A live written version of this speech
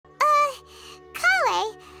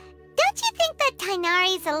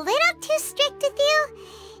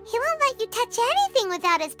touch anything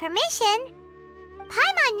without his permission.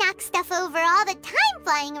 Paimon knocks stuff over all the time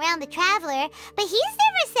flying around the Traveler, but he's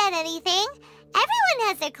never said anything. Everyone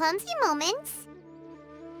has their clumsy moments.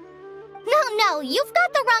 No, you've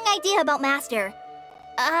got the wrong idea about Master.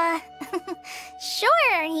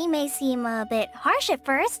 Sure, he may seem a bit harsh at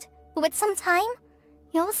first, but with some time,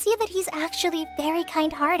 you'll see that he's actually very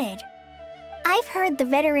kind-hearted. I've heard the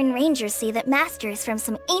veteran rangers say that Master is from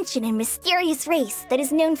some ancient and mysterious race that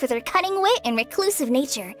is known for their cunning wit and reclusive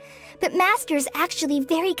nature, but Master is actually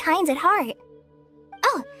very kind at heart.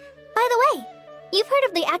 Oh, by the way, you've heard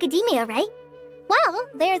of the Academia, right? Well,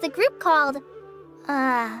 there's a group called,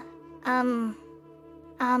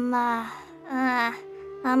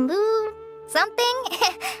 something?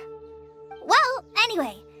 Well,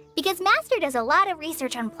 anyway, because Master does a lot of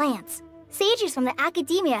research on plants, sages from the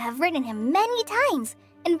Academia have written him many times,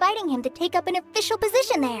 inviting him to take up an official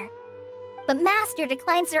position there. But Master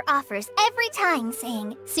declines their offers every time,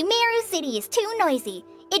 saying, Sumeru City is too noisy.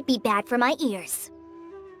 It'd be bad for my ears.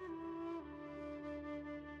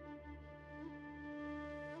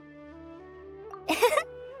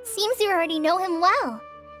 Seems you already know him well.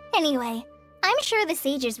 Anyway, I'm sure the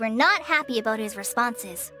sages were not happy about his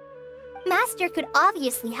responses. Master could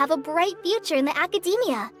obviously have a bright future in the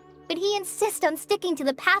Academia, but he insists on sticking to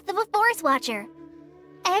the path of a forest watcher.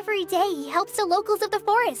 Every day he helps the locals of the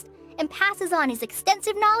forest and passes on his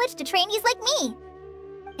extensive knowledge to trainees like me.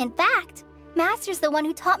 In fact, Master's the one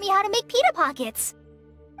who taught me how to make pita pockets.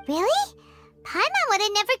 Really? Paimon would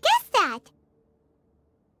have never guessed that.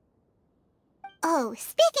 Oh,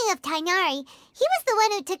 speaking of Tighnari, he was the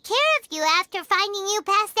one who took care of you after finding you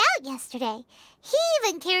passed out yesterday. He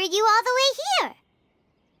even carried you all the way here.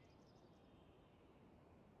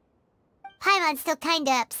 Paimon's still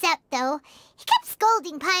kinda upset, though. He kept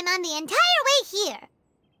scolding Paimon the entire way here.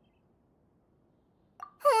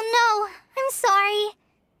 Oh no, I'm sorry.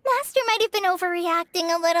 Master might have been overreacting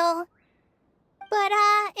a little. But,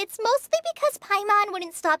 it's mostly because Paimon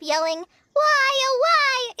wouldn't stop yelling, Why, oh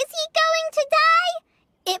why, is he going to die?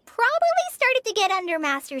 It probably started to get under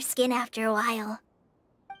Master's skin after a while.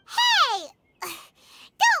 Hey!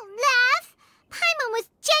 Don't laugh! Paimon was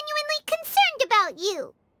genuinely concerned about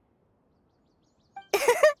you.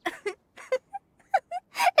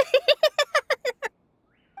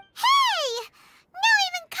 Hey! Now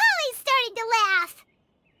even Collei's starting to laugh.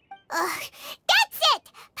 Ugh, that's it!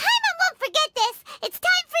 Paimon won't forget this! It's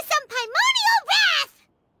time for some primordial wrath!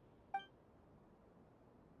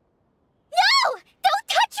 No! Don't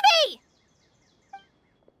touch me!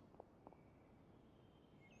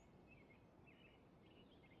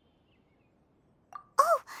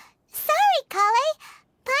 Oh, sorry, Collei.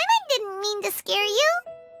 Paimon didn't mean to scare you.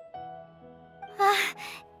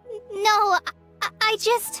 No, I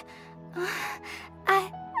just...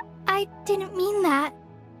 I didn't mean that.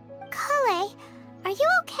 Collei, are you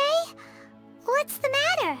okay? What's the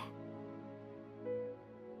matter?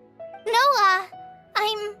 No,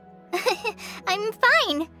 I'm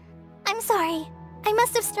fine. I'm sorry. I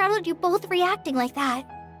must have startled you both reacting like that.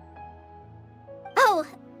 Oh,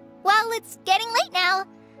 well, it's getting late now.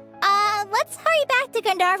 Let's hurry back to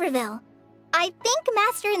Gandharvaville. I think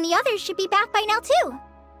Master and the others should be back by now, too.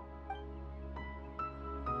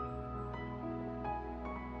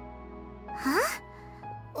 Huh?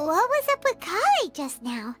 What was up with Collei just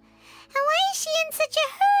now? And why is she in such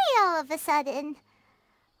a hurry all of a sudden?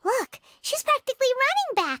 Look, she's practically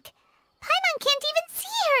running back. Paimon can't even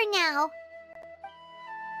see her now.